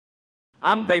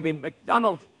I'm baby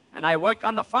MacDonald, and I work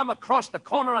on the farm across the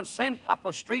corner on St.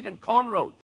 Papa Street and Corn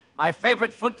Road. My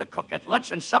favorite food to cook at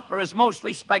lunch and supper is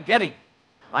mostly spaghetti.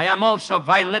 I am also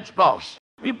Violet's boss.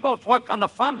 We both work on the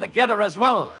farm together as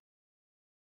well.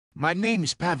 My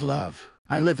name's Pavlov.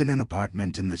 I live in an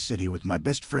apartment in the city with my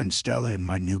best friend Stella and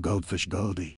my new goldfish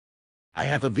Goldie. I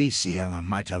have a VCR on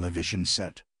my television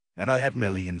set, and I have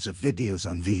millions of videos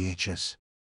on VHS.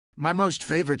 My most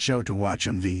favorite show to watch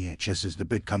on VHS is The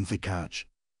Big Comfy Couch.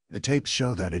 The tapes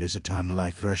show that it is a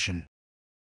time-life version.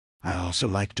 I also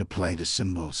like to play the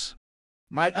cymbals.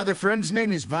 My other friend's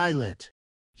name is Violet.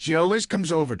 She always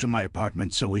comes over to my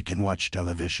apartment so we can watch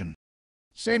television.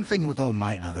 Same thing with all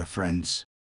my other friends.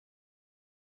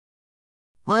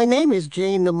 My name is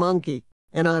Jane the monkey,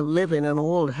 and I live in an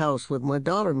old house with my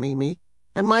daughter Mimi,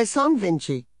 and my son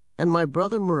Vinci, and my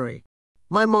brother Murray.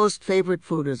 My most favorite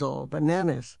food is all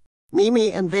bananas.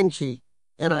 Mimi and Vinci,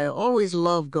 and I always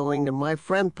love going to my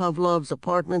friend Pavlov's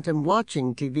apartment and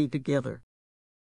watching TV together.